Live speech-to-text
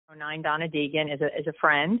9 Donna Deegan is a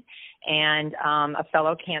friend and a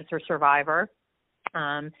fellow cancer survivor.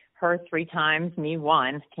 Her 3 times, me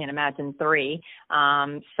 1, can't imagine 3.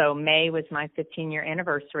 So May was my 15-year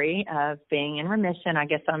anniversary of being in remission. I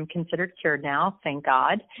guess I'm considered cured now, thank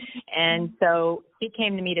God. And so she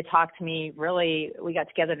came to me to talk to me, really, we got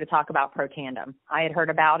together to talk about Protandim. I had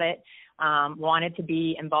heard about it, wanted to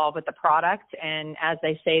be involved with the product, and as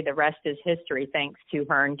they say, the rest is history, thanks to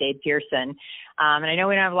her and Gabe Pearson. And I know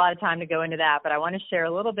we don't have a lot of time to go into that, but I want to share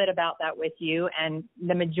a little bit about that with you. And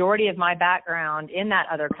the majority of my background in that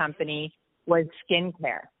other company was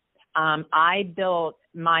skincare. I built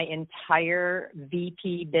my entire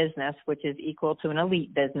VP business, which is equal to an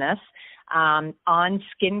elite business, on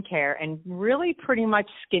skincare, and really pretty much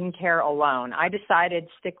skincare alone. I decided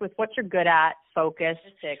stick with what you're good at, focus,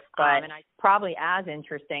 but probably as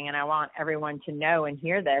interesting, and I want everyone to know and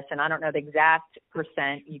hear this, and I don't know the exact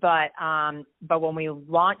percent, but when we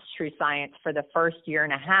launched True Science for the first year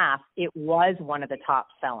and a half, it was one of the top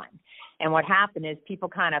selling. And what happened is people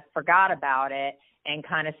kind of forgot about it and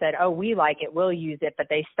kind of said, oh, we like it, we'll use it, but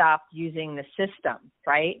they stopped using the system,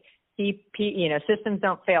 right? Systems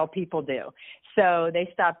don't fail, people do. So they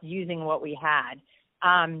stopped using what we had.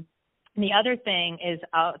 The other thing is,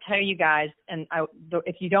 I'll tell you guys, and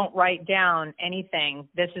if you don't write down anything,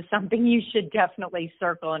 this is something you should definitely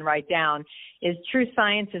circle and write down, is True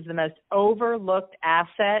Science is the most overlooked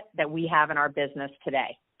asset that we have in our business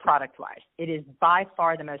today, product-wise. It is by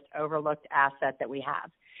far the most overlooked asset that we have.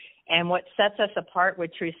 And what sets us apart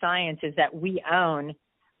with True Science is that we own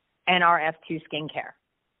NRF2 skincare.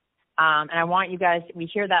 And I want you guys, we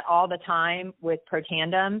hear that all the time with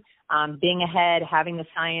Protandim, being ahead, having the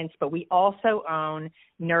science, but we also own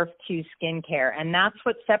NRF2 skincare. And that's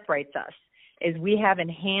what separates us, is we have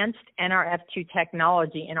enhanced NRF2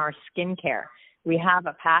 technology in our skincare. We have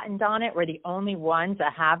a patent on it. We're the only ones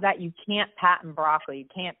that have that. You can't patent broccoli. You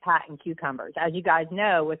can't patent cucumbers. As you guys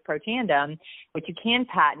know, with Protandim, what you can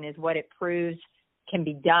patent is what it proves can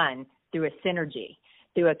be done through a synergy,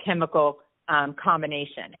 through a chemical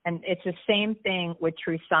combination. And it's the same thing with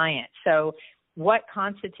True Science. So what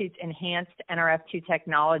constitutes enhanced NRF2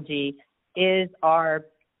 technology is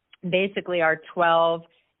basically our 12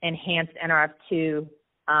 enhanced NRF2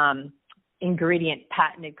 ingredient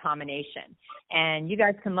patented combination. And you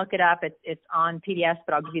guys can look it up. It's on PDF,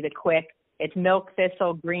 but I'll give you the quick. It's milk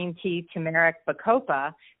thistle, green tea, turmeric,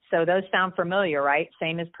 bacopa. So those sound familiar, right?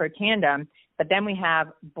 Same as Protandim. But then we have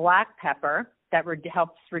black pepper that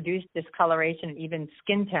helps reduce discoloration and even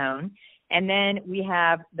skin tone. And then we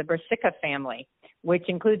have the Brassica family, which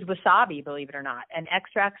includes wasabi, believe it or not. And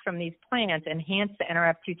extracts from these plants enhance the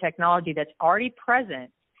NRF2 technology that's already present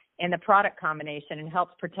in the product combination and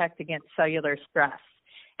helps protect against cellular stress.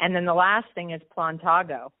 And then the last thing is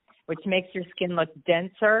Plantago, which makes your skin look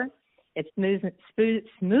denser. It smoothens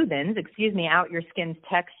out your skin's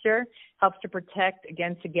texture, helps to protect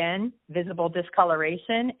against, again, visible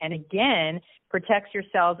discoloration, and again, protects your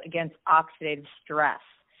cells against oxidative stress.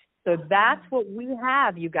 So that's what we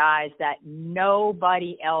have, you guys, that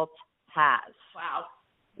nobody else has.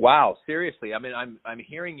 Wow, seriously. I mean, I'm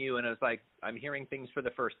hearing you, and it's like I'm hearing things for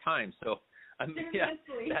the first time. So, yeah,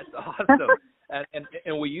 that's awesome.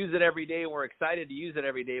 And we use it every day, and we're excited to use it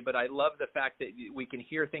every day, but I love the fact that we can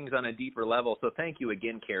hear things on a deeper level. So thank you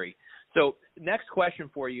again, Carrie. So next question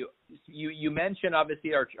for you. You mentioned,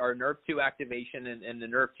 obviously, our NRF2 activation and the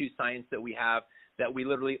NRF2 science that we have that we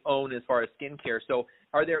literally own as far as skincare. So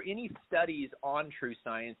are there any studies on True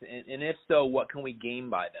Science, and if so, what can we gain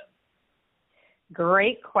by them?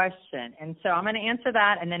 Great question. And so I'm going to answer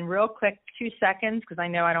that, and then real quick, 2 seconds, because I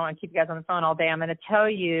know I don't want to keep you guys on the phone all day. I'm going to tell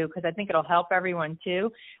you, because I think it'll help everyone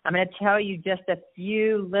too, I'm going to tell you just a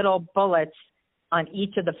few little bullets on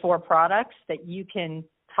each of the 4 products that you can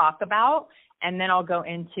talk about, and then I'll go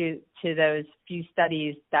into those few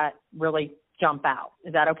studies that really jump out.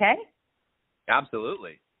 Is that okay?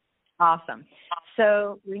 Absolutely. Awesome.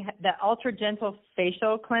 So we have the Ultra Gentle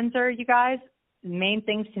Facial Cleanser, you guys. Main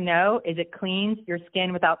things to know is it cleans your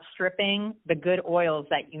skin without stripping the good oils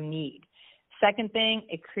that you need. Second thing,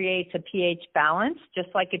 it creates a pH balance, just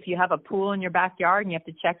like if you have a pool in your backyard and you have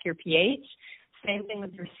to check your pH. Same thing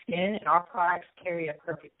with your skin, and our products carry a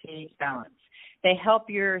perfect pH balance. They help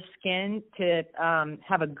your skin to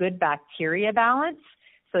have a good bacteria balance,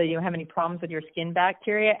 so you don't have any problems with your skin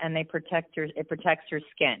bacteria, and it protects your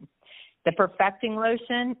skin. The Perfecting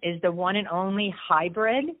Lotion is the one and only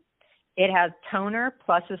hybrid. It has toner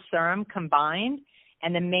plus a serum combined,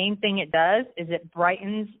 and the main thing it does is it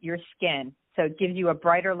brightens your skin. So it gives you a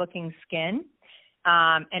brighter looking skin,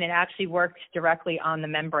 and it actually works directly on the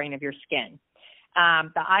membrane of your skin.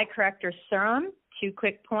 The Eye Corrector Serum 2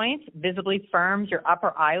 quick points, visibly firms your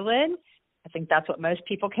upper eyelid. I think that's what most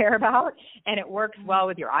people care about. And it works well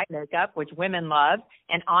with your eye makeup, which women love.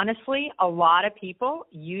 And honestly, a lot of people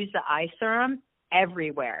use the eye serum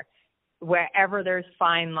everywhere, wherever there's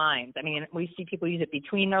fine lines. I mean, we see people use it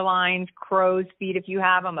between their lines, crow's feet if you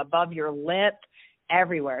have them, above your lip,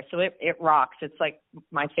 everywhere. So it rocks. It's like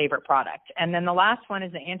my favorite product. And then the last one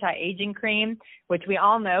is the anti-aging cream, which we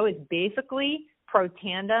all know is basically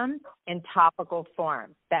Protandim in topical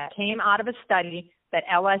form. That came out of a study that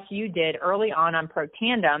LSU did early on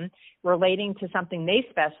Protandim relating to something they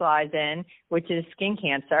specialize in, which is skin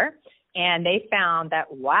cancer. And they found that,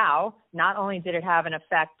 wow, not only did it have an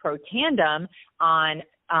effect, Protandim, on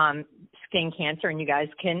skin cancer, and you guys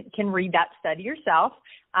can read that study yourself,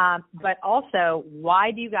 but also,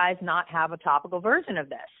 why do you guys not have a topical version of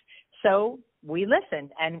this? So we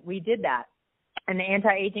listened, and we did that. And the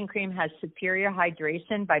anti-aging cream has superior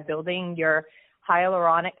hydration by building your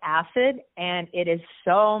hyaluronic acid, and it is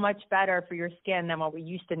so much better for your skin than what we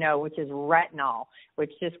used to know, which is retinol,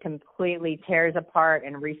 which just completely tears apart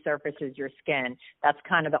and resurfaces your skin. That's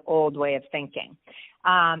kind of the old way of thinking.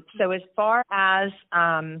 So as far as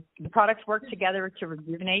the products work together to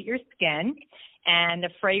rejuvenate your skin, and the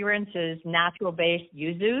fragrance is natural-based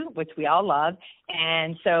yuzu, which we all love.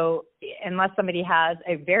 And so unless somebody has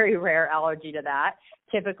a very rare allergy to that,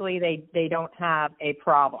 typically they don't have a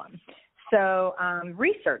problem. So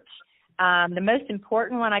research, the most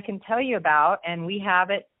important one I can tell you about, and we have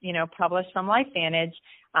it, published from LifeVantage,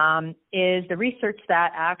 is the research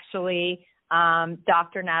that actually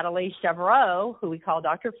Dr. Natalie Chevreau, who we call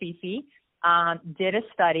Dr. Fifi, did a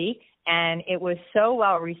study, and it was so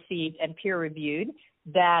well received and peer reviewed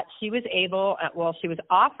that she was she was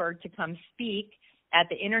offered to come speak at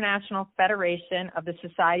the International Federation of the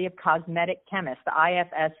Society of Cosmetic Chemists, the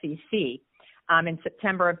IFSCC, in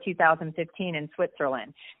September of 2015 in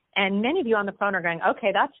Switzerland. And many of you on the phone are going,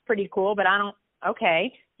 okay, that's pretty cool, but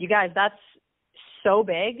okay, you guys, that's so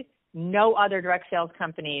big. No other direct sales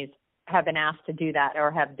companies have been asked to do that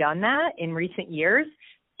or have done that in recent years.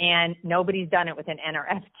 And nobody's done it with an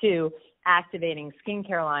NRF2 activating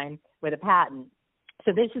skincare line with a patent.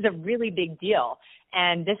 So this is a really big deal.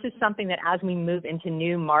 And this is something that as we move into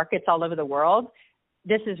new markets all over the world,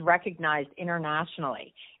 this is recognized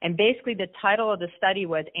internationally. And basically the title of the study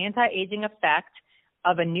was Anti-Aging Effect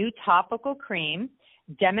of a New Topical Cream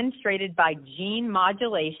Demonstrated by Gene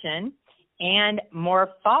Modulation and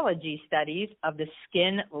Morphology Studies of the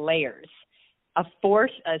Skin Layers, a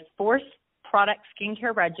force product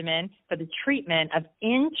skincare regimen for the treatment of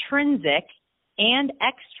intrinsic and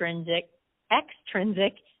extrinsic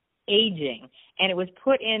aging. And it was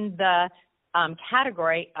put in the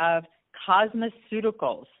category of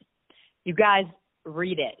cosmeceuticals. You guys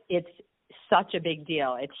read it. It's such a big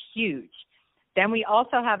deal. It's huge. Then we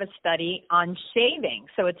also have a study on shaving.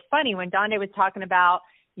 So it's funny when Donde was talking about,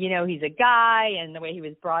 he's a guy and the way he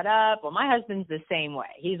was brought up. Well, my husband's the same way.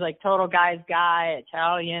 He's like total guy's guy,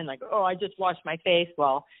 Italian, like, oh, I just washed my face.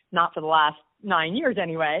 Well, not for the last 9 years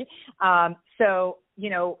anyway. So,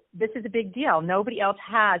 this is a big deal. Nobody else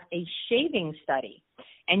has a shaving study.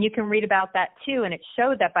 And you can read about that too. And it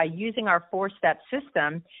showed that by using our 4-step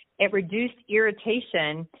system, it reduced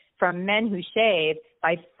irritation from men who shave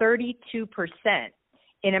by 32%.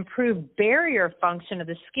 It improved barrier function of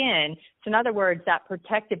the skin. So in other words, that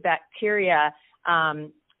protective bacteria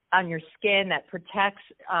on your skin that protects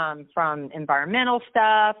from environmental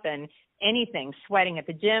stuff and anything, sweating at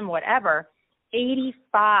the gym, whatever,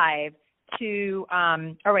 28%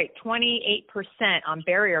 on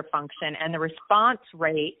barrier function, and the response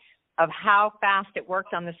rate of how fast it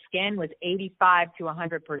worked on the skin was 85 to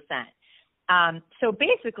 100%. So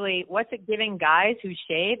basically, what's it giving guys who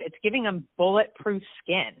shave? It's giving them bulletproof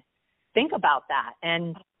skin. Think about that.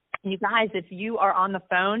 And you guys, if you are on the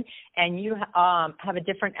phone and you have a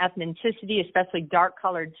different ethnicity, especially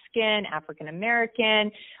dark-colored skin,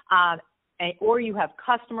 African-American, or you have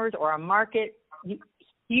customers or a market,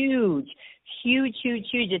 huge.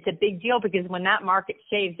 It's a big deal because when that market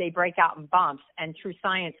shaves, they break out in bumps, and True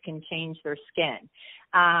Science can change their skin.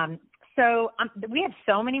 So we have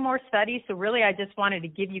so many more studies. So really, I just wanted to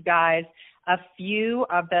give you guys a few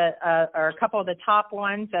of or a couple of the top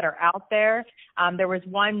ones that are out there. There was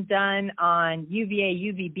one done on UVA,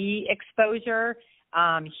 UVB exposure,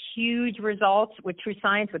 huge results with True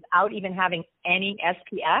Science without even having any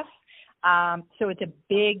SPF. So it's a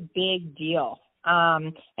big, big deal.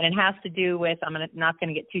 And it has to do with, I'm not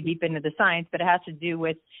going to get too deep into the science, but it has to do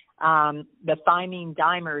with the thymine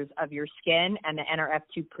dimers of your skin and the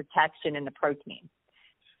NRF2 protection in the protein.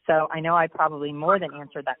 So I know I probably more than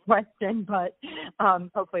answered that question, but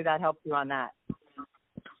hopefully that helps you on that.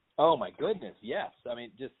 Oh my goodness, yes. I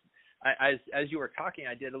mean, just as you were talking,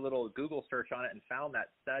 I did a little Google search on it and found that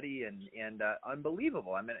study, and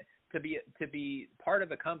unbelievable. I mean, to be part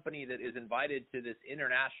of a company that is invited to this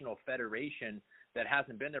international federation that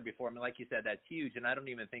hasn't been there before. I mean, like you said, that's huge, and I don't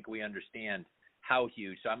even think we understand how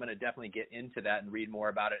huge. So I'm going to definitely get into that and read more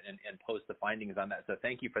about it and post the findings on that. So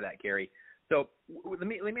thank you for that, Carrie. So let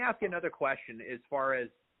me ask you another question as far as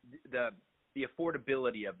the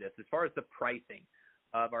affordability of this, as far as the pricing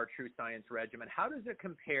of our True Science regimen. How does it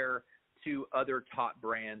compare to other top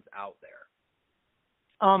brands out there?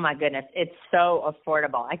 Oh my goodness, it's so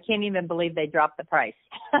affordable. I can't even believe they dropped the price.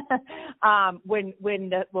 When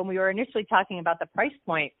we were initially talking about the price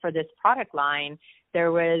point for this product line,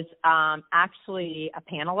 there was actually a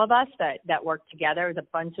panel of us that worked together. It was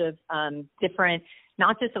a bunch of different,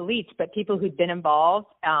 not just elites, but people who'd been involved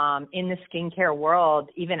in the skincare world,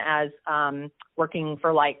 even as working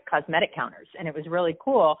for like cosmetic counters. And it was really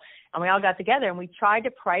cool. And we all got together and we tried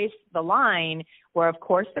to price the line where, of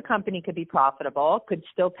course, the company could be profitable, could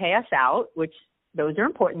still pay us out, which those are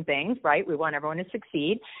important things, right? We want everyone to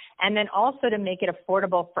succeed. And then also to make it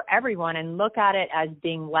affordable for everyone and look at it as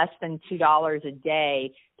being less than $2 a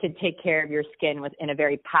day to take care of your skin in a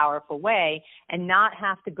very powerful way and not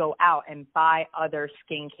have to go out and buy other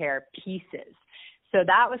skincare pieces. So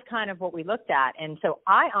that was kind of what we looked at. And so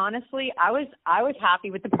I honestly was happy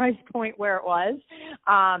with the price point where it was.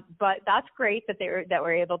 But that's great that that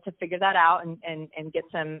we're able to figure that out and get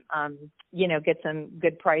some, get some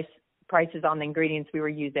good prices on the ingredients we were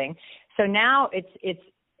using. So now it's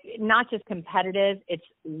not just competitive, it's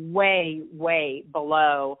way, way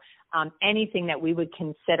below anything that we would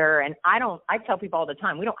consider. And I tell people all the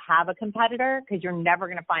time, we don't have a competitor because you're never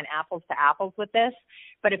going to find apples to apples with this.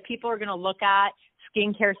 But if people are going to look at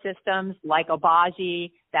skincare systems like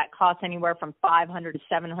Obagi that cost anywhere from $500 to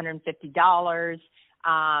 $750,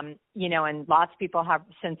 and lots of people have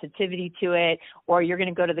sensitivity to it, or you're going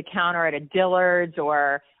to go to the counter at a Dillard's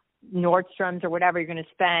or Nordstrom's or whatever, you're going to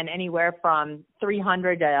spend anywhere from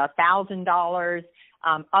 $300 to $1,000.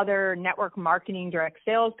 Other network marketing direct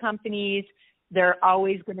sales companies, they're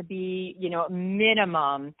always going to be,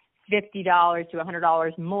 minimum $50 to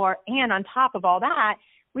 $100 more. And on top of all that,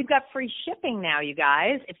 we've got free shipping now, you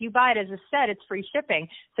guys. If you buy it as a set, it's free shipping.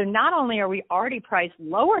 So not only are we already priced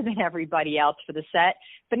lower than everybody else for the set,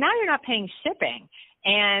 but now you're not paying shipping.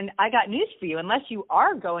 And I got news for you. Unless you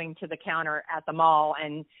are going to the counter at the mall,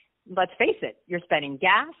 and let's face it, you're spending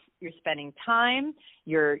gas, you're spending time,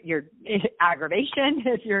 your aggravation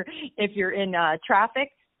if you're in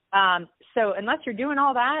traffic. So unless you're doing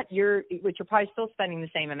all that, you're probably still spending the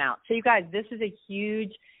same amount. So you guys, this is a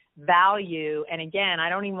huge value. And again, I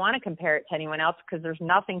don't even want to compare it to anyone else because there's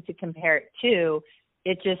nothing to compare it to.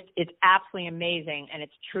 It's absolutely amazing, and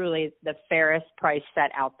it's truly the fairest price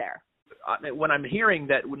set out there. When I'm hearing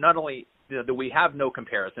that not only that we have no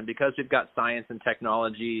comparison because we've got science and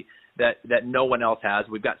technology that no one else has,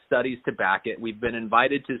 we've got studies to back it, we've been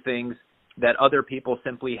invited to things that other people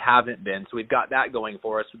simply haven't been, so we've got that going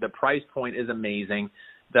for us. The price point is amazing.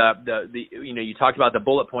 You talked about the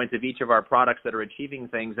bullet points of each of our products that are achieving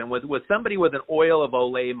things, and with somebody with an oil of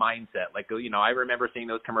Olay mindset, I remember seeing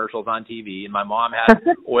those commercials on TV, and my mom had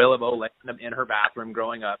oil of Olay in her bathroom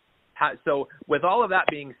growing up. So with all of that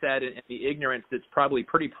being said, and the ignorance that's probably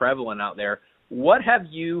pretty prevalent out there, what have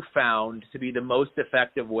you found to be the most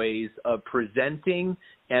effective ways of presenting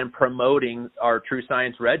and promoting our True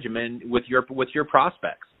Science regimen with your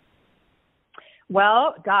prospects?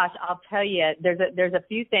 Well, gosh, I'll tell you, there's a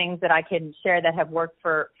few things that I can share that have worked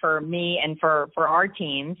for me and for our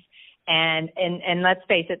teams. And let's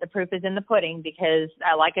face it, the proof is in the pudding because,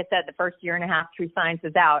 like I said, the first year and a half True Science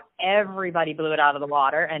was out, everybody blew it out of the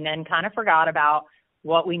water and then kind of forgot about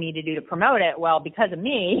what we need to do to promote it. Well, because of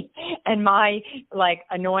me and my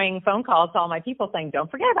annoying phone calls to all my people saying, don't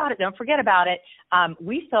forget about it,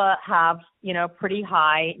 we still have, pretty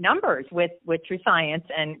high numbers with True Science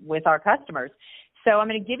and with our customers. So I'm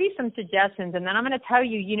going to give you some suggestions, and then I'm going to tell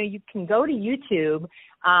you, you can go to YouTube,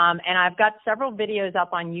 and I've got several videos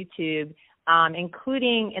up on YouTube,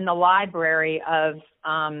 including in the library of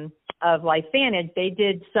LifeVantage. They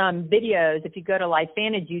did some videos. If you go to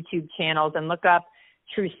LifeVantage YouTube channels and look up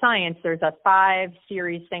True Science, there's a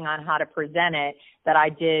 5-series thing on how to present it that I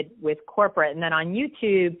did with corporate. And then on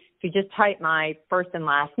YouTube, if you just type my first and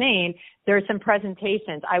last name, there's some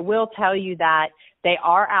presentations. I will tell you that they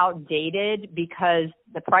are outdated because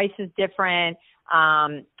the price is different.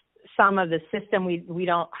 Some of the system, we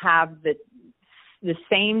don't have the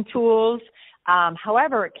same tools.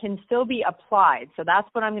 However, it can still be applied. So that's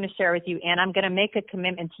what I'm going to share with you. And I'm going to make a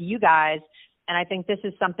commitment to you guys And I think this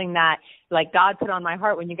is something that, like, God put on my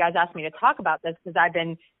heart when you guys asked me to talk about this, because I've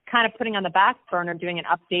been kind of putting on the back burner doing an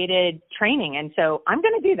updated training. And so I'm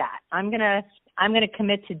going to do that. I'm going to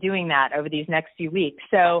commit to doing that over these next few weeks.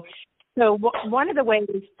 So one of the ways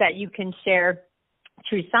that you can share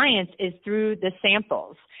true science is through the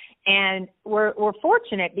samples. And we're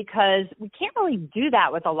fortunate because we can't really do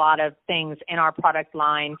that with a lot of things in our product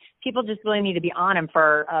line. People just really need to be on them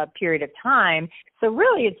for a period of time. So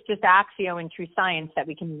really it's just Axio and True Science that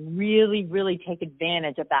we can really, really take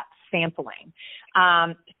advantage of that sampling.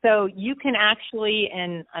 So you can actually,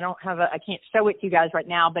 and I can't show it to you guys right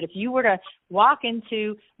now, but if you were to walk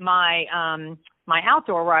into my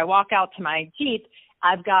outdoor where I walk out to my Jeep,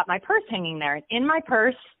 I've got my purse hanging there. And in my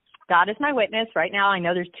purse, God is my witness. Right now, I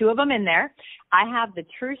know there's 2 of them in there. I have the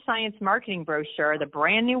True Science marketing brochure, the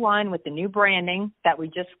brand new one with the new branding that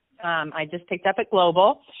I just picked up at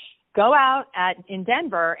Global. Go out in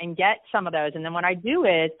Denver and get some of those. And then what I do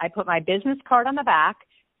is I put my business card on the back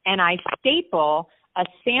and I staple a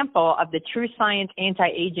sample of the True Science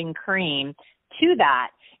anti-aging cream to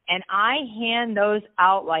that. And I hand those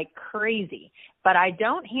out like crazy. But I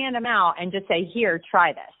don't hand them out and just say, here,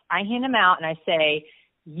 try this. I hand them out and I say,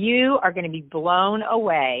 you are going to be blown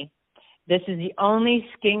away. This is the only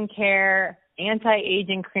skincare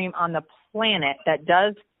anti-aging cream on the planet that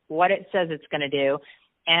does what it says it's going to do.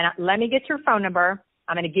 And let me get your phone number.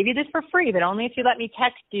 I'm going to give you this for free, but only if you let me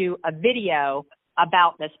text you a video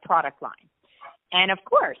about this product line. And, of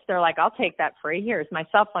course, they're like, I'll take that free. Here's my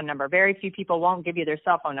cell phone number. Very few people won't give you their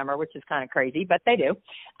cell phone number, which is kind of crazy, but they do.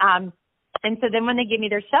 And so then when they give me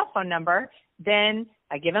their cell phone number, then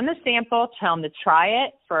I give them the sample, tell them to try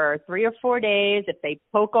it for 3 or 4 days. If they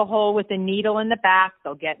poke a hole with a needle in the back,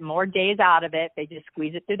 they'll get more days out of it. They just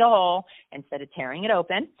squeeze it through the hole instead of tearing it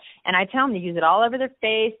open. And I tell them to use it all over their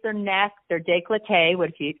face, their neck, their décolleté,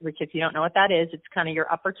 which if you don't know what that is, it's kind of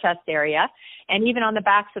your upper chest area, and even on the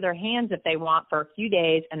backs of their hands if they want for a few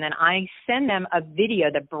days. And then I send them a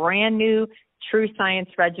video, the brand new True Science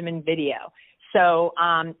Regimen video. So,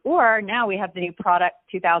 or now we have the new product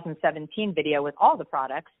 2017 video with all the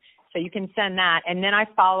products. So you can send that. And then I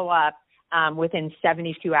follow up within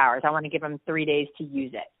 72 hours. I want to give them 3 days to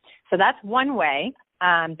use it. So that's one way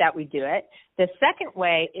that we do it. The second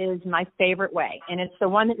way is my favorite way. And it's the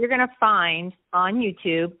one that you're going to find on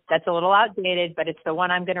YouTube. That's a little outdated, but it's the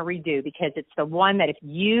one I'm going to redo because it's the one that if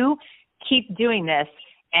you keep doing this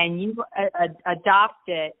and you adopt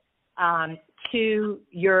it, to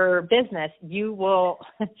your business, you will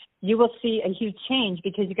see a huge change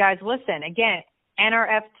because you guys listen. Again,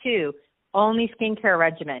 NRF2, only skincare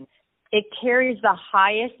regimen. It carries the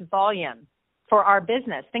highest volume for our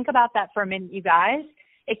business. Think about that for a minute, you guys.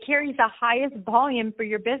 It carries the highest volume for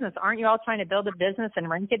your business. Aren't you all trying to build a business and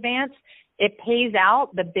rank advance? It pays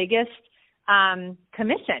out the biggest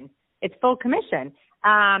commission. It's full commission.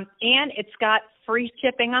 And it's got free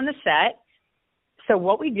shipping on the set. So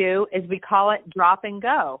what we do is we call it drop and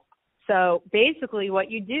go. So basically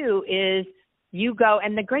what you do is you go,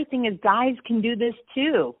 and the great thing is guys can do this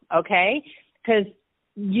too, okay? Because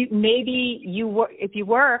if you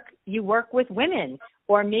work with women,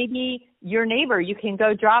 or maybe your neighbor, you can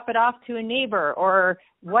go drop it off to a neighbor or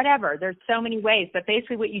whatever. There's so many ways. But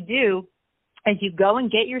basically what you do is you go and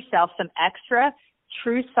get yourself some extra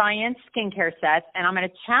True Science skincare sets, and I'm going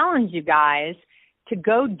to challenge you guys to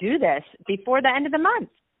go do this before the end of the month.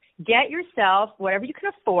 Get yourself whatever you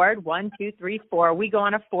can afford, 1, 2, 3, 4. We go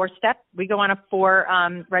on a 4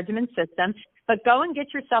 regimen system, but go and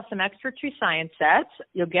get yourself some extra True Science sets.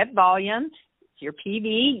 You'll get volume, it's your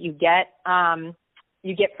PV, you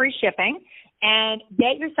get free shipping, and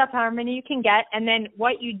get yourself however many you can get. And then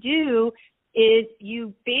what you do is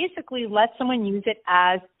you basically let someone use it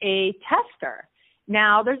as a tester.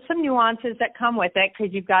 Now, there's some nuances that come with it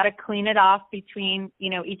because you've got to clean it off between,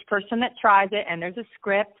 each person that tries it, and there's a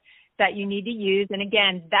script that you need to use. And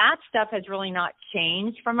again, that stuff has really not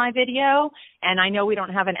changed from my video. And I know we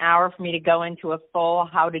don't have an hour for me to go into a full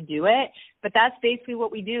how to do it, but that's basically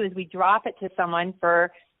what we do is we drop it to someone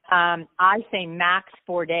for, I say max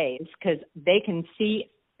 4 days because they can see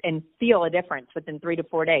and feel a difference within 3 to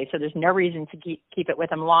 4 days. So there's no reason to keep it with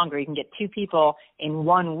them longer. You can get 2 people in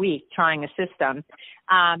 1 week trying a system.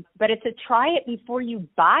 But it's a try it before you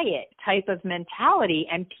buy it type of mentality,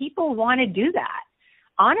 and people want to do that.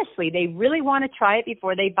 Honestly, they really want to try it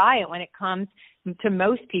before they buy it when it comes to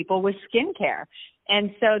most people with skincare. And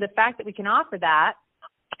so the fact that we can offer that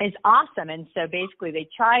is awesome. And so basically they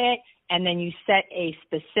try it, and then you set a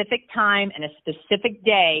specific time and a specific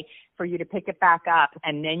day for you to pick it back up,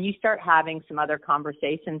 and then you start having some other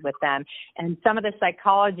conversations with them. And some of the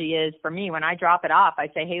psychology is, for me, when I drop it off, I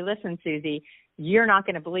say, hey, listen, Susie, you're not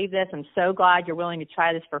going to believe this. I'm so glad you're willing to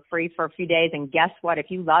try this for free for a few days. And guess what? If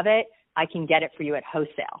you love it, I can get it for you at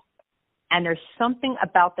wholesale. And there's something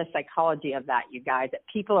about the psychology of that, you guys, that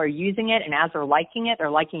people are using it, and as they're liking it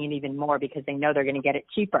even more because they know they're going to get it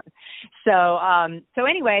cheaper. So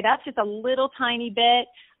anyway, that's just a little tiny bit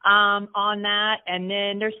on that. And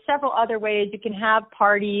then there's several other ways you can have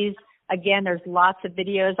parties. Again, there's lots of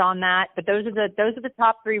videos on that, but those are the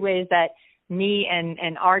top 3 ways that me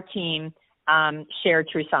and our team share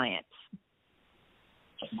true science.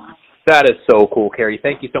 That is so cool, Carrie.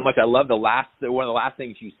 Thank you so much. I love one of the last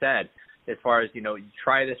things you said. As far as, you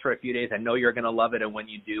try this for a few days. I know you're going to love it. And when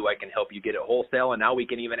you do, I can help you get it wholesale. And now we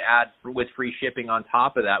can even add with free shipping on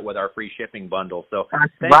top of that with our free shipping bundle. So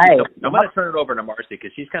thank you. So I'm going to turn it over to Marcy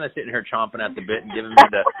because she's kind of sitting here chomping at the bit and giving me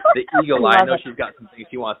the eagle eye. I know she's got some things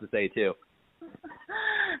she wants to say too.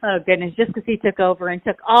 Oh, goodness, just because he took over and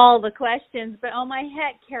took all the questions. But, oh, my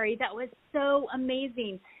heck, Carrie, that was so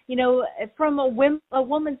amazing. From a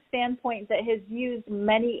woman's standpoint that has used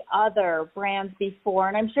many other brands before,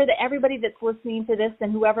 and I'm sure that everybody that's listening to this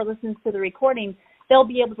and whoever listens to the recording, they'll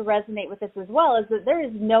be able to resonate with this as well, is that there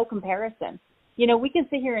is no comparison. We can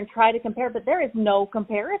sit here and try to compare, but there is no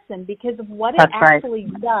comparison because of what it actually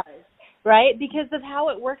does, right? Because of how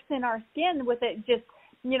it works in our skin with it just,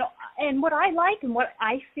 and what I like and what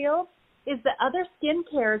I feel is that other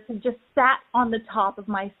skincare have just sat on the top of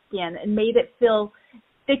my skin and made it feel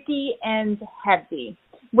sticky and heavy,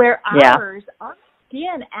 where our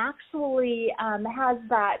skin actually has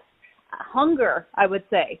that hunger, I would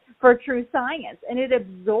say, for true science, and it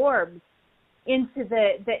absorbs into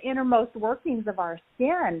the innermost workings of our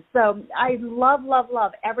skin. So I love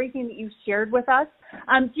everything that you've shared with us.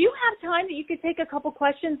 Do you have time that you could take a couple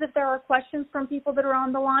questions if there are questions from people that are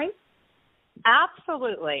on the line?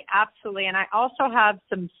 Absolutely. And I also have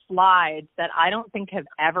some slides that I don't think have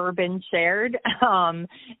ever been shared.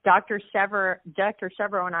 Dr. Severo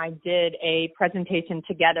and I did a presentation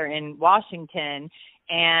together in Washington,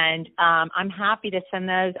 and I'm happy to send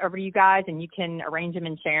those over to you guys, and you can arrange them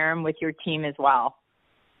and share them with your team as well.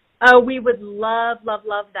 Oh, we would love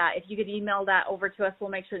that. If you could email that over to us,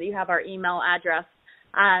 we'll make sure that you have our email address.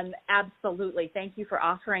 Absolutely. Thank you for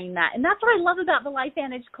offering that. And that's what I love about the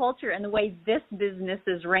LifeVantage culture and the way this business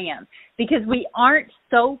is ran, because we aren't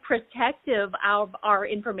so protective of our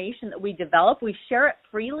information that we develop. We share it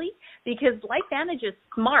freely because LifeVantage is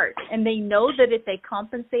smart, and they know that if they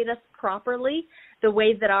compensate us properly, the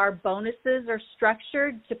way that our bonuses are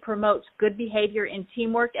structured to promote good behavior in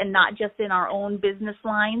teamwork and not just in our own business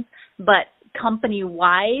lines, but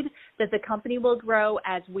company-wide, that the company will grow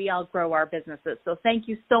as we all grow our businesses. So thank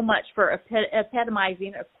you so much for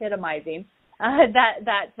epitomizing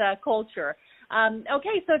that culture.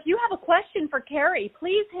 Okay, so if you have a question for Carrie,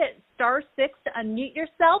 please hit *6 to unmute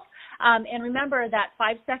yourself. And remember that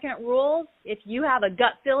 5-second rule. If you have a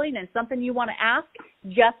gut feeling and something you want to ask,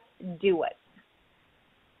 just do it.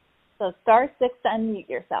 So *6 to unmute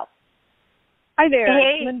yourself. Hi there,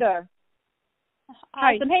 hey. Linda.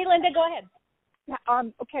 Hi. Awesome. Hey, Linda, go ahead.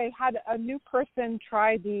 Okay, had a new person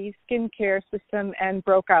try the skincare system and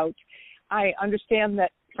broke out. I understand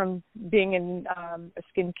that from being in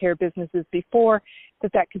skincare businesses before,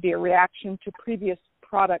 that could be a reaction to previous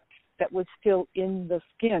product that was still in the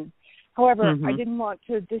skin. However, I didn't want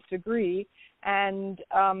to disagree, and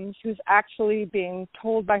she was actually being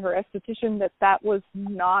told by her esthetician that was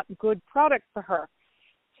not good product for her.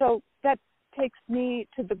 So that takes me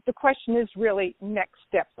to the question is really next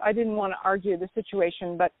steps. I didn't want to argue the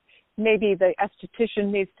situation, but maybe the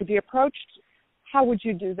esthetician needs to be approached. How would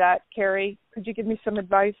you do that, Carrie? Could you give me some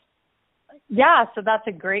advice? Yeah, so that's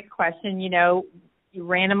a great question.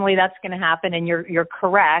 Randomly that's going to happen, and you're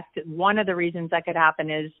correct. One of the reasons that could happen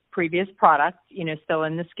is previous products, still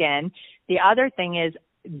in the skin. The other thing is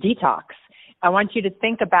detox. I want you to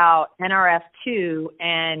think about NRF2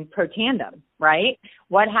 and Protandim, right?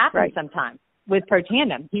 What happens sometimes with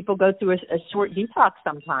Protandim? People go through a short detox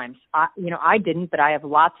sometimes. I didn't, but I have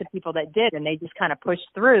lots of people that did, and they just kind of push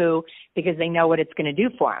through because they know what it's going to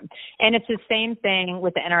do for them. And it's the same thing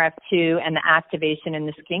with the NRF2 and the activation in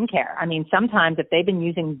the skincare. I mean, sometimes if they've been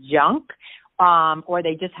using junk, or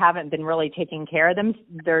they just haven't been really taking care of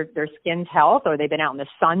their skin's health, or they've been out in the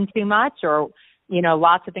sun too much, or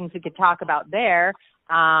lots of things we could talk about there,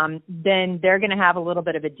 then they're going to have a little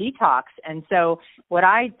bit of a detox. And so what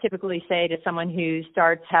I typically say to someone who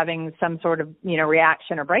starts having some sort of,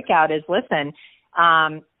 reaction or breakout is, listen,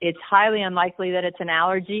 it's highly unlikely that it's an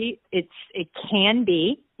allergy. It can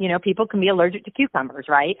be, people can be allergic to cucumbers,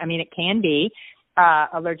 right? I mean, it can be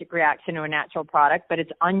allergic reaction to a natural product, but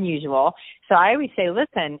it's unusual. So I always say,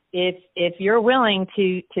 listen, if you're willing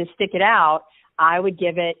to stick it out, I would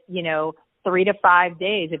give it, 3 to 5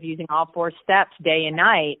 days of using all 4 steps day and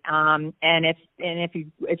night. And if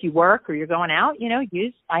you work or you're going out,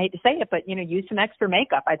 use, I hate to say it, but, use some extra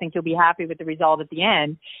makeup. I think you'll be happy with the result at the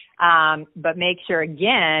end. But make sure,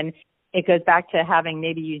 again, it goes back to having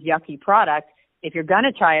maybe use yucky product. If you're going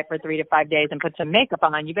to try it for 3 to 5 days and put some makeup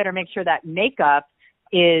on, you better make sure that makeup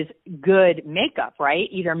is good makeup, right?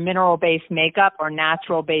 Either mineral-based makeup or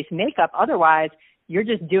natural-based makeup. Otherwise, you're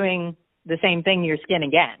just doing the same thing to your skin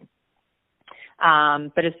again.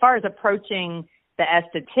 But as far as approaching the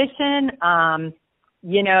esthetician,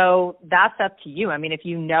 that's up to you. I mean, if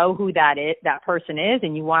you know who that person is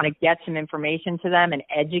and you want to get some information to them and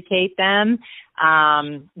educate them,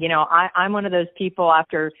 I'm one of those people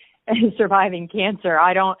after surviving cancer.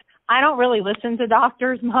 I don't really listen to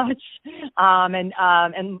doctors much, and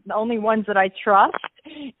the only ones that I trust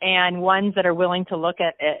and ones that are willing to look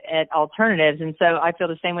at alternatives. And so I feel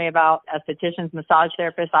the same way about estheticians, massage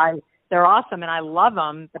therapists. They're awesome and I love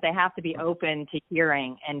them, but they have to be open to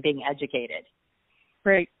hearing and being educated.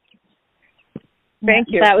 Great. Thank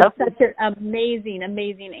you. That was such an amazing,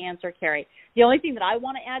 amazing answer, Carrie. The only thing that I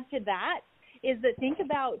want to add to that is that think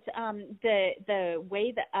about the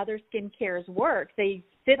way that other skincares work. They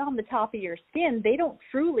sit on the top of your skin. They don't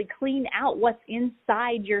truly clean out what's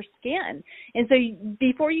inside your skin. And so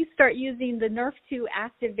before you start using the Nerf 2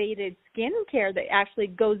 activated skincare that actually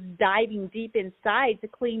goes diving deep inside to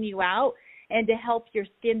clean you out and to help your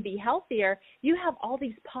skin be healthier, you have all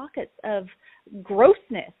these pockets of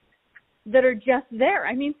grossness that are just there.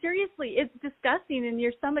 I mean, seriously, it's disgusting, and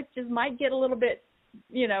your stomach just might get a little bit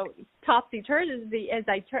topsy-turvy as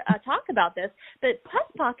I talk about this, but pus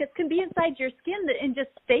pockets can be inside your skin and just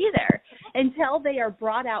stay there until they are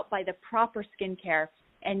brought out by the proper skincare.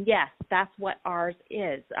 And yes, that's what ours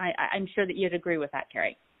is. I'm sure that you'd agree with that,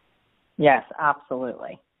 Carrie. Yes,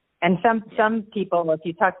 absolutely. And some people, if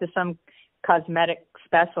you talk to some cosmetic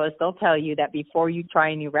specialists, they'll tell you that before you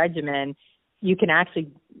try a new regimen, you can actually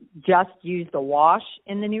just use the wash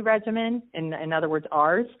in the new regimen, in other words,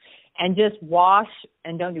 ours, and just wash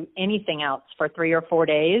and don't do anything else for 3 or 4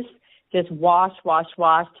 days. Just wash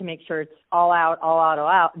to make sure it's all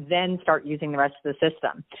out, then start using the rest of the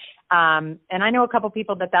system. And I know a couple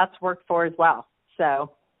people that's worked for as well.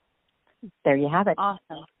 So there you have it.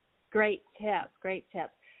 Awesome. Great tip.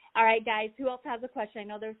 All right, guys, who else has a question? I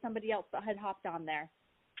know there's somebody else that had hopped on there.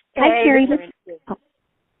 Hi, Carrie.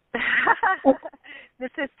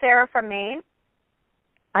 This is Sarah from Maine.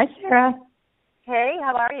 Hi, Sarah. Hey,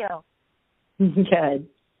 how are you? Good.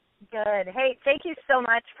 Hey, thank you so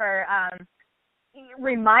much for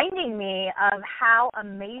reminding me of how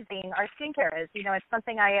amazing our skincare is. It's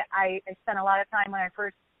something I spent a lot of time when I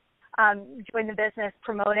first joined the business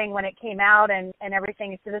promoting when it came out and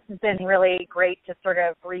everything. So this has been really great to sort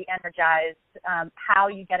of re-energize how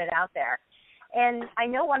you get it out there. And I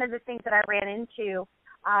know one of the things that I ran into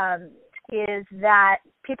is that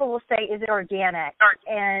people will say, is it organic?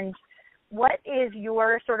 And what is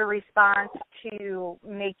your sort of response to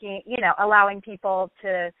making, allowing people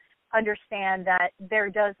to understand that there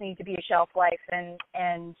does need to be a shelf life and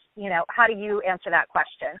how do you answer that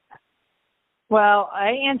question? Well,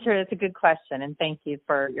 it's a good question, and thank you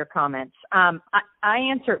for your comments. I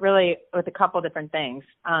answer it really with a couple different things.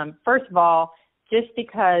 First of all, just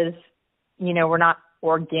because, we're not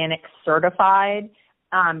organic certified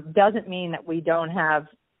doesn't mean that we don't have,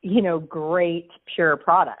 great pure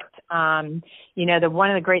product. One of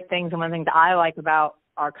the great things and one of the things I like about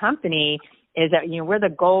our company is that, we're the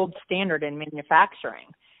gold standard in manufacturing.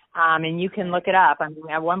 And you can look it up. I mean,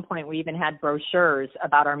 at one point we even had brochures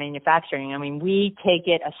about our manufacturing. I mean, we take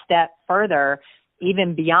it a step further,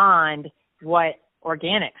 even beyond what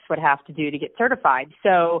organics would have to do to get certified.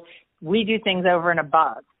 So we do things over and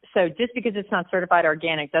above. So just because it's not certified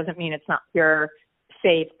organic doesn't mean it's not pure,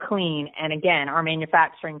 safe, clean. And again, our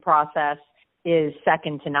manufacturing process is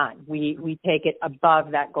second to none. We take it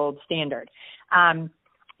above that gold standard.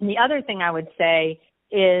 The other thing I would say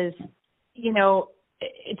is,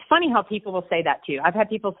 it's funny how people will say that too. I've had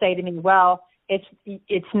people say to me, well,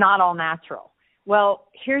 it's not all natural. Well,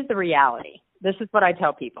 here's the reality. This is what I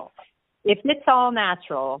tell people. If it's all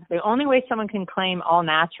natural, the only way someone can claim all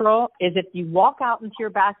natural is if you walk out into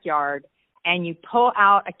your backyard and you pull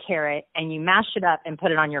out a carrot and you mash it up and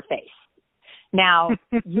put it on your face. Now,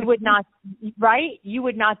 you would not, right? You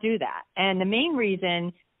would not do that. And the main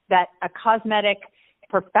reason that a cosmetic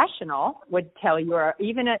professional would tell you, or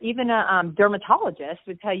even a dermatologist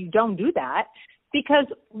would tell you, don't do that, because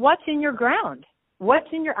what's in your ground?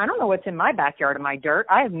 I don't know what's in my backyard in my dirt.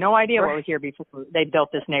 I have no idea what was here before they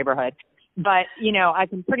built this neighborhood. But, I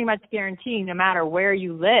can pretty much guarantee no matter where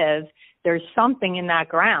you live, there's something in that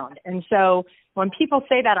ground. And so when people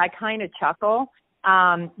say that, I kind of chuckle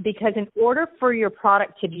because in order for your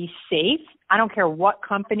product to be safe, I don't care what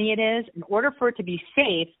company it is, in order for it to be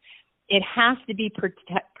safe, it has to be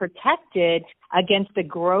protected against the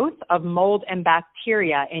growth of mold and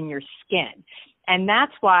bacteria in your skin. And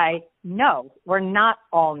that's why, no, we're not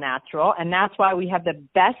all natural. And that's why we have the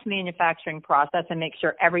best manufacturing process and make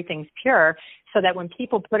sure everything's pure so that when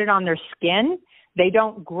people put it on their skin, they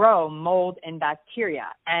don't grow mold and bacteria.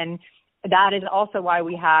 And that is also why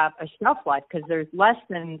we have a shelf life, because there's less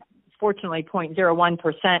than, fortunately,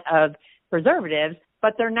 0.01% of preservatives,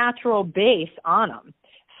 but they're natural base on them.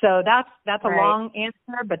 So that's a long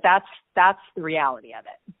answer, but that's the reality of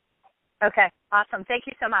it. Okay, awesome. Thank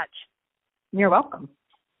you so much. You're welcome.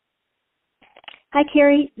 Hi,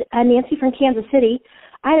 Carrie. Nancy from Kansas City.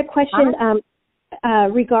 I had a question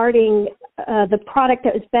regarding the product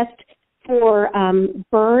that was best for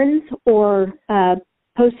burns or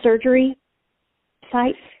post-surgery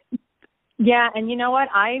sites. Yeah, and you know what?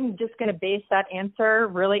 I'm just going to base that answer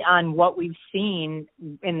really on what we've seen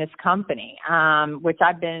in this company, which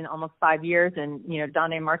I've been almost 5 years, and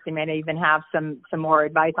Donna and Marcy may even have some more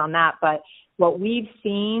advice on that. But what we've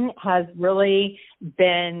seen has really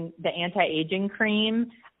been the anti-aging cream.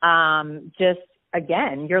 Just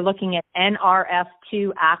again, you're looking at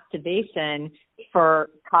NRF2 activation for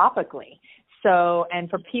topically. So, and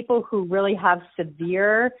for people who really have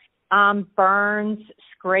severe burns,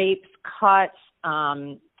 scrapes, cuts,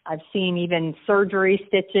 I've seen even surgery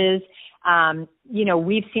stitches.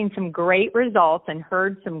 We've seen some great results and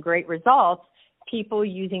heard some great results, people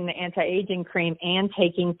using the anti-aging cream and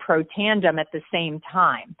taking Protandim at the same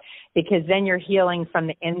time, because then you're healing from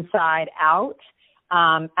the inside out,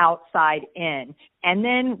 outside in. And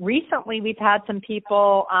then recently we've had some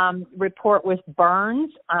people report with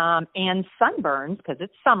burns and sunburns, because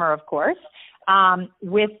it's summer, of course,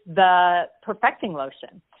 with the perfecting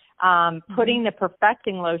lotion. Putting the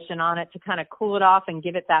perfecting lotion on it to kind of cool it off and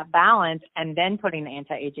give it that balance, and then putting the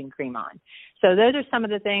anti-aging cream on. So those are some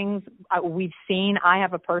of the things we've seen. I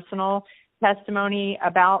have a personal testimony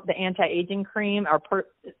about the anti-aging cream, or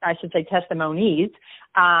I should say testimonies,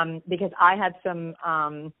 because I had some,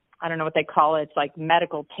 I don't know what they call it, it's like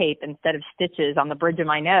medical tape instead of stitches on the bridge of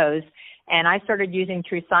my nose. And I started using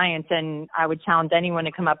True Science, and I would challenge anyone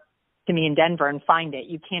to come up to me in Denver and find it.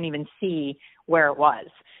 You can't even see where it was.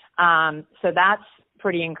 So that's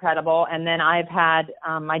pretty incredible. And then I've had,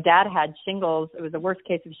 my dad had shingles. It was the worst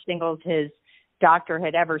case of shingles his doctor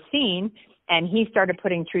had ever seen. And he started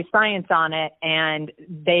putting True Science on it, and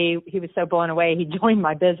he was so blown away, he joined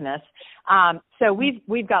my business. So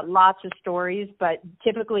we've got lots of stories, but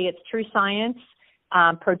typically it's True Science,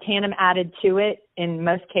 Protandim added to it in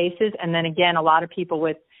most cases. And then again, a lot of people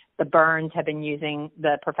with the burns have been using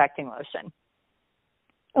the perfecting lotion.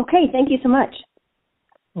 Okay, thank you so much.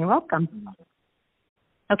 You're welcome.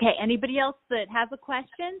 Okay, anybody else that has a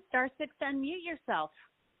question, star 6, unmute yourself.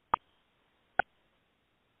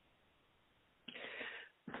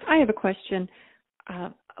 I have a question.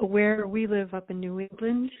 Where we live up in New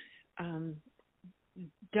England,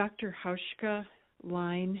 Dr. Hauschka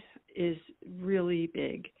line is really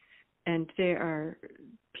big, and there are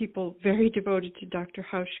people very devoted to Dr.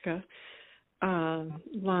 Hauschka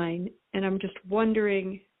line, and I'm just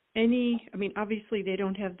wondering, obviously they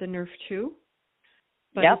don't have the Nerf 2,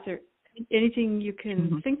 but yep. Is there anything you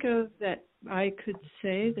can think of that I could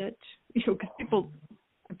say that, because people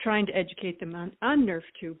are trying to educate them on Nerf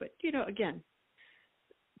 2, but, again,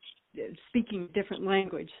 speaking a different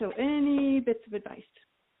language. So any bits of advice?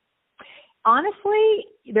 Honestly,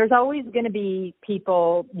 there's always going to be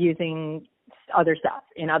people using other stuff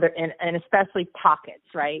and especially pockets,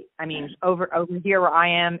 right? I mean, over here where I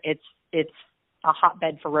am, it's a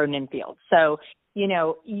hotbed for rodent infield. So,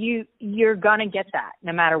 you're going to get that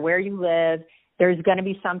no matter where you live. There's going to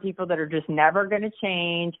be some people that are just never going to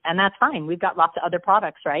change, and that's fine. We've got lots of other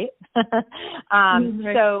products, right?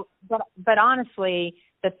 Right. So, but honestly,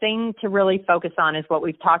 the thing to really focus on is what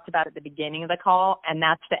we've talked about at the beginning of the call, and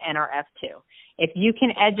that's the NRF2. If you can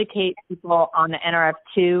educate people on the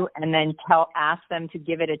NRF2 and then ask them to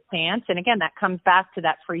give it a chance, and again, that comes back to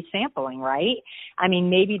that free sampling, right? I mean,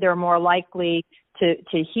 maybe they're more likely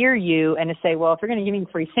to hear you and to say, well, if you're going to give me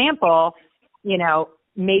a free sample,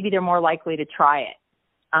 maybe they're more likely to try it.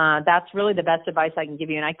 That's really the best advice I can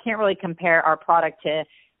give you. And I can't really compare our product to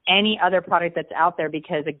any other product that's out there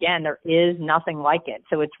because, again, there is nothing like it.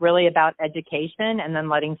 So it's really about education and then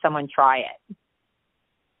letting someone try it.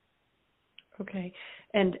 Okay.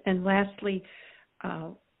 And lastly,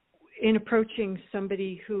 in approaching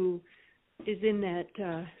somebody who is in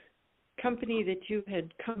that company that you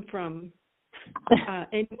had come from.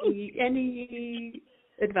 Any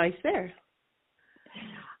advice there?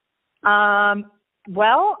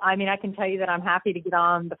 Well, I mean, I can tell you that I'm happy to get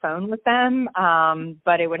on the phone with them,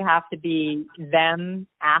 but it would have to be them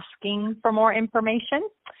asking for more information.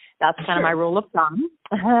 That's kind of my rule of thumb.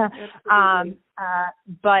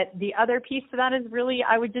 But the other piece to that is really,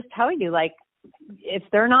 I would just tell you, like, if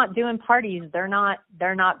they're not doing parties, they're not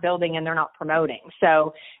building and they're not promoting.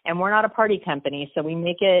 So, and we're not a party company, so we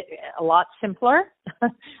make it a lot simpler.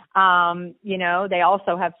 You know, they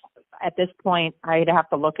also have, at this point, I'd have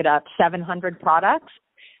to look it up, 700 products.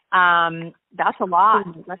 That's a lot.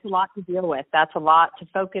 That's a lot to deal with. That's a lot to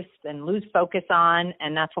focus and lose focus on,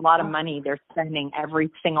 and that's a lot of money they're spending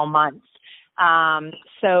every single month.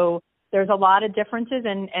 So there's a lot of differences,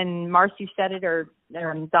 and Marcy said it, or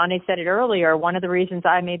Donnie said it earlier. One of the reasons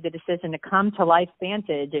I made the decision to come to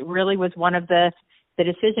LifeVantage, it really was one of the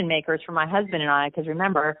decision makers for my husband and I, because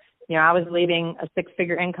remember, you know, I was leaving a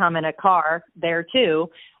 6-figure income in a car there too.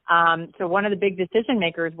 So one of the big decision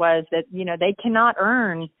makers was that, you know, they cannot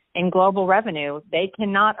earn in global revenue. They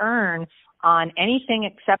cannot earn on anything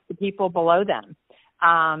except the people below them.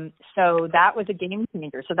 So that was a game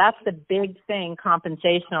changer. So that's the big thing,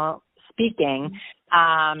 compensational speaking.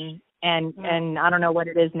 And I don't know what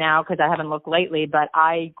it is now because I haven't looked lately, but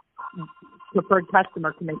I preferred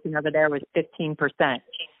customer commission over there was 15%.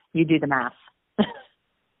 You do the math.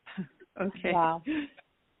 Okay.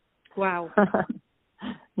 Wow.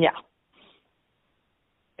 Yeah.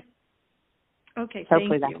 Okay.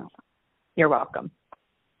 Hopefully thank you. You're welcome.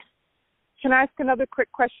 Can I ask another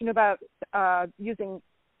quick question about using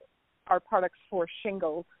our products for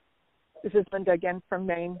shingles? This is Linda again from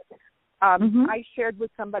Maine. I shared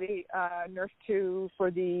with somebody Nurse 2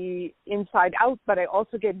 for the inside out, but I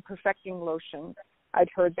also gave perfecting lotion. I'd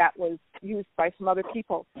heard that was used by some other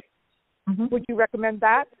people. Would you recommend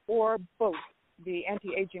that or both, the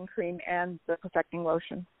anti-aging cream and the perfecting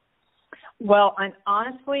lotion? Well,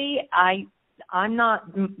 honestly, I'm not,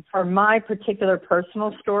 for my particular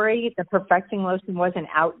personal story, the perfecting lotion wasn't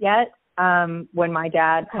out yet when my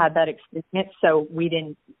dad had that experience, so we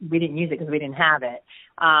didn't use it because we didn't have it.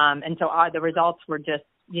 And so the results were just,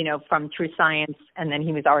 you know, from True Science, and then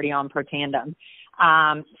he was already on Protandim.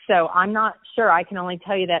 So I'm not sure. I can only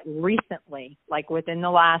tell you that recently, like within the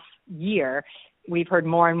last year, we've heard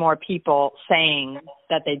more and more people saying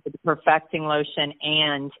that they did the perfecting lotion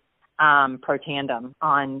and Protandim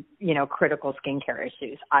on, you know, critical skincare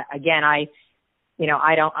issues. I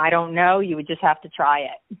don't know. You would just have to try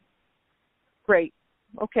it. Great.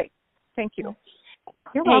 Okay. Thank you.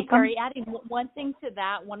 You're welcome. Hey, Carrie, adding one thing to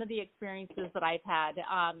that, one of the experiences that I've had,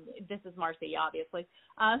 this is Marcy, obviously,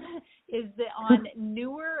 is that on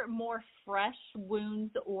newer, more fresh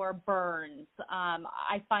wounds or burns,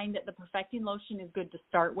 I find that the perfecting lotion is good to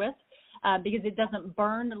start with because it doesn't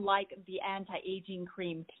burn like the anti-aging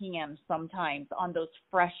cream can sometimes on those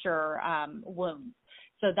fresher wounds.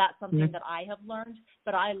 So that's something that I have learned,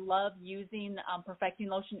 but I love using perfecting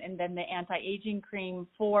lotion and then the anti-aging cream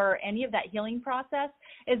for any of that healing process,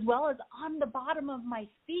 as well as on the bottom of my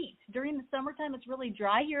feet. During the summertime, it's really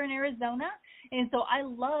dry here in Arizona, and so I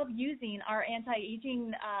love using our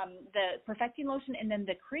anti-aging, the perfecting lotion and then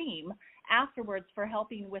the cream afterwards for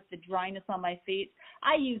helping with the dryness on my feet.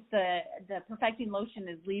 I use the perfecting lotion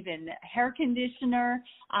as leave-in hair conditioner,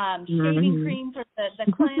 shaving cream for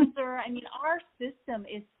the cleanser. I mean, our system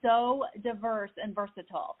is so diverse and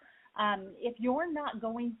versatile. If you're not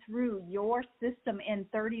going through your system in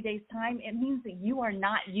 30 days' time, it means that you are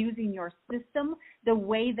not using your system the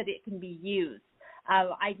way that it can be used.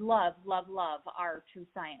 I love, love, love our True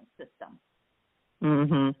Science system.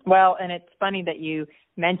 Well, and it's funny that you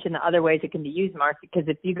mentioned the other ways it can be used, Marcy, because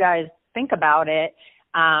if you guys think about it,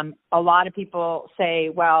 a lot of people say,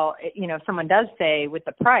 well, you know, if someone does say with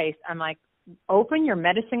the price, I'm like, open your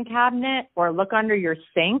medicine cabinet or look under your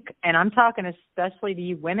sink, and I'm talking especially to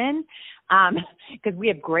you women, because we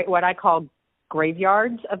have great, what I call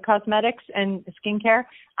graveyards of cosmetics and skincare.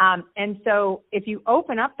 And so if you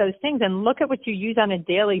open up those things and look at what you use on a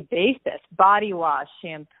daily basis, body wash,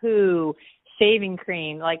 shampoo, shaving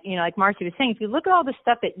cream, like Marcy was saying, if you look at all the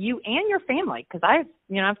stuff that you and your family, because I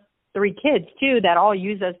have 3 kids too that all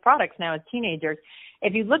use those products now as teenagers.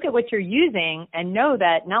 If you look at what you're using and know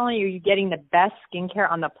that not only are you getting the best skincare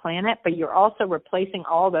on the planet, but you're also replacing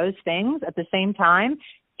all those things at the same time.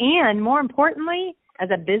 And more importantly, as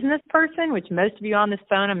a business person, which most of you on this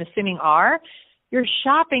phone I'm assuming are, you're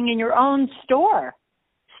shopping in your own store.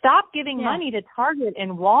 Stop giving money to Target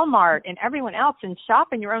and Walmart and everyone else and shop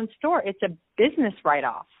in your own store. It's a business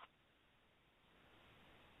write-off.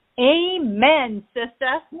 Amen, sister.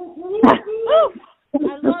 I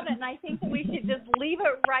love it, and I think that we should just leave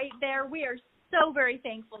it right there. We are so very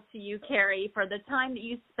thankful to you, Carrie, for the time that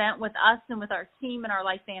you spent with us and with our team and our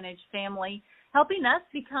LifeVantage family, helping us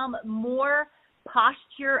become more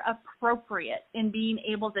posture appropriate in being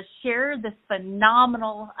able to share this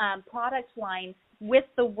phenomenal product line with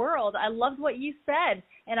the world. I loved what you said,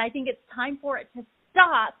 and I think it's time for it to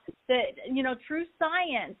stop. That, you know, true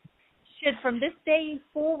science should from this day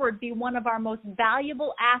forward be one of our most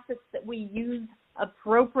valuable assets that we use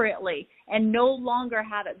appropriately and no longer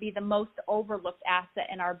have it be the most overlooked asset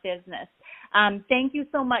in our business. Thank you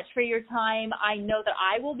so much for your time. I know that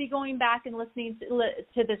I will be going back and listening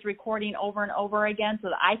to this recording over and over again so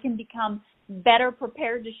that I can become better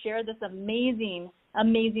prepared to share this amazing,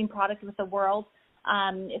 amazing product with the world.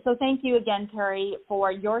 So thank you again, Carrie,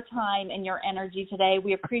 for your time and your energy today.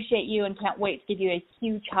 We appreciate you and can't wait to give you a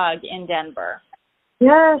huge hug in Denver.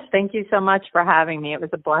 Yes, thank you so much for having me. It was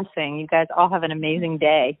a blessing. You guys all have an amazing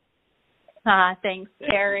day. Thanks,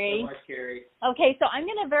 Carrie. Thank you so much, Carrie. Okay, so I'm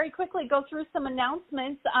going to very quickly go through some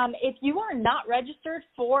announcements. If you are not registered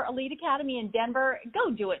for Elite Academy in Denver, go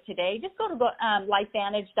do it today. Just go to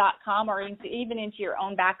LifeVantage.com or even into your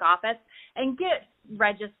own back office and get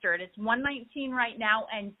registered. It's $119 right now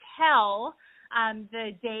until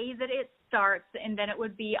the day that it starts, and then it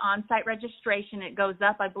would be on-site registration. It goes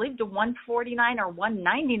up, I believe, to $149 or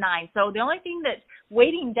 $199. So the only thing that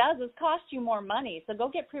waiting does is cost you more money. So go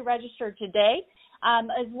get pre-registered today,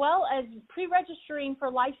 as well as pre-registering for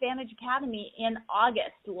LifeVantage Academy in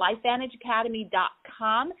August,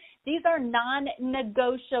 LifeVantageAcademy.com. These are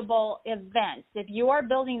non-negotiable events. If you are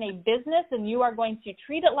building a business and you are going to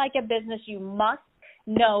treat it like a business, you must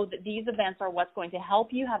know that these events are what's going to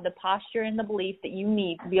help you have the posture and the belief that you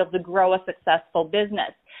need to be able to grow a successful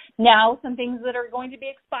business. Now, some things that are going to be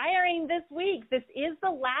expiring this week. This is the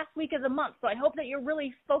last week of the month, so I hope that you're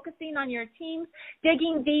really focusing on your teams,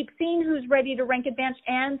 digging deep, seeing who's ready to rank advance,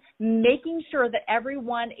 and making sure that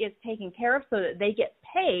everyone is taken care of so that they get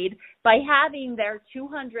paid by having their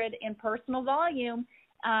 200 in personal volume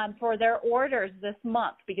for their orders this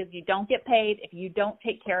month, because you don't get paid if you don't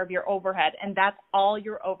take care of your overhead, and that's all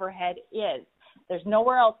your overhead is. There's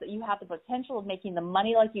nowhere else that you have the potential of making the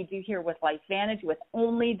money like you do here with LifeVantage with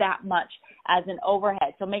only that much as an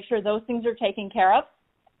overhead. So make sure those things are taken care of,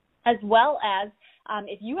 as well as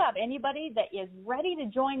if you have anybody that is ready to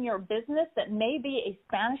join your business that may be a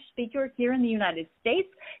Spanish speaker here in the United States,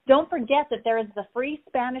 don't forget that there is the free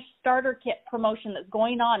Spanish starter kit promotion that's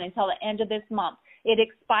going on until the end of this month. It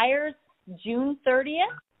expires June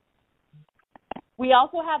 30th. We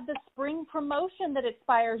also have the spring promotion that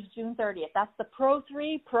expires June 30th. That's the Pro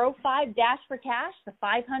 3, Pro 5 Dash for Cash, the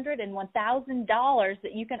 $500 and $1,000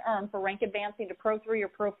 that you can earn for rank advancing to Pro 3 or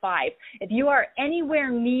Pro 5. If you are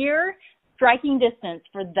anywhere near striking distance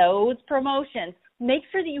for those promotions, make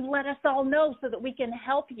sure that you let us all know so that we can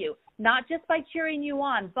help you, not just by cheering you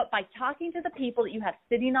on, but by talking to the people that you have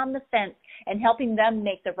sitting on the fence and helping them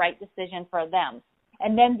make the right decision for them.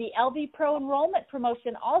 And then the LV Pro enrollment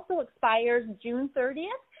promotion also expires June 30th.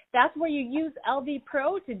 That's where you use LV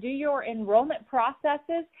Pro to do your enrollment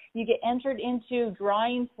processes. You get entered into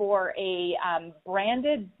drawings for a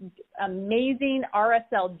branded, amazing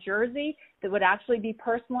RSL jersey that would actually be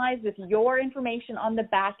personalized with your information on the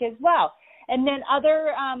back as well. And then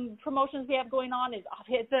other promotions we have going on is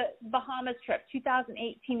the Bahamas trip,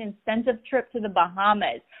 2018 incentive trip to the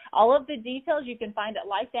Bahamas. All of the details you can find at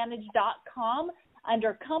LifeVantage.com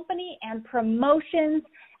under company and promotions.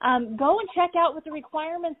 Go and check out what the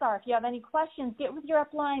requirements are. If you have any questions, get with your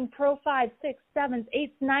upline Pro 5, 6, 7,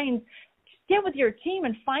 8, 9. Get with your team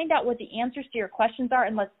and find out what the answers to your questions are,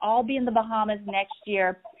 and let's all be in the Bahamas next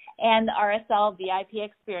year and the RSL VIP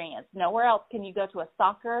experience. Nowhere else can you go to a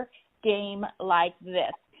soccer game like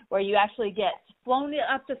this, where you actually get flown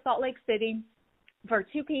up to Salt Lake City for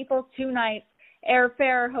 2 people, 2 nights,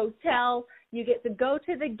 airfare, hotel. You get to go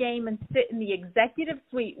to the game and sit in the executive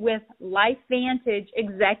suite with LifeVantage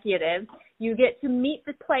executives. You get to meet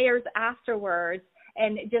the players afterwards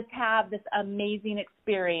and just have this amazing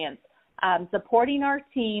experience. Supporting our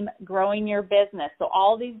team, growing your business. So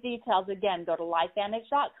all these details, again, go to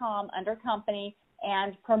LifeVantage.com under company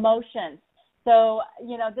and promotions. So,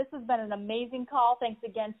 this has been an amazing call. Thanks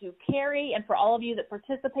again to Carrie and for all of you that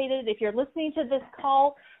participated. If you're listening to this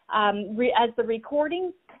call as the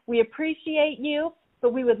recording, we appreciate you,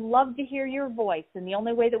 but we would love to hear your voice. And the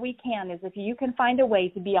only way that we can is if you can find a way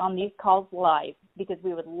to be on these calls live, because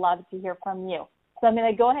we would love to hear from you. So I'm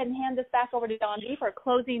going to go ahead and hand this back over to Dawn D for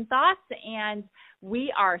closing thoughts. And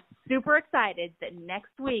we are super excited that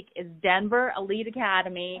next week is Denver Elite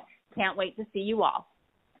Academy. Can't wait to see you all.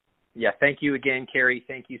 Yeah, thank you again, Carrie.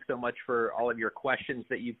 Thank you so much for all of your questions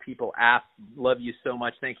that you people ask. Love you so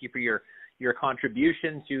much. Thank you for your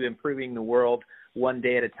contribution to improving the world one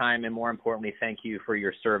day at a time, and more importantly, thank you for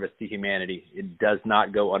your service to humanity. It does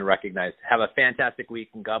not go unrecognized. Have a fantastic week,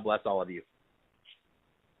 and God bless all of you.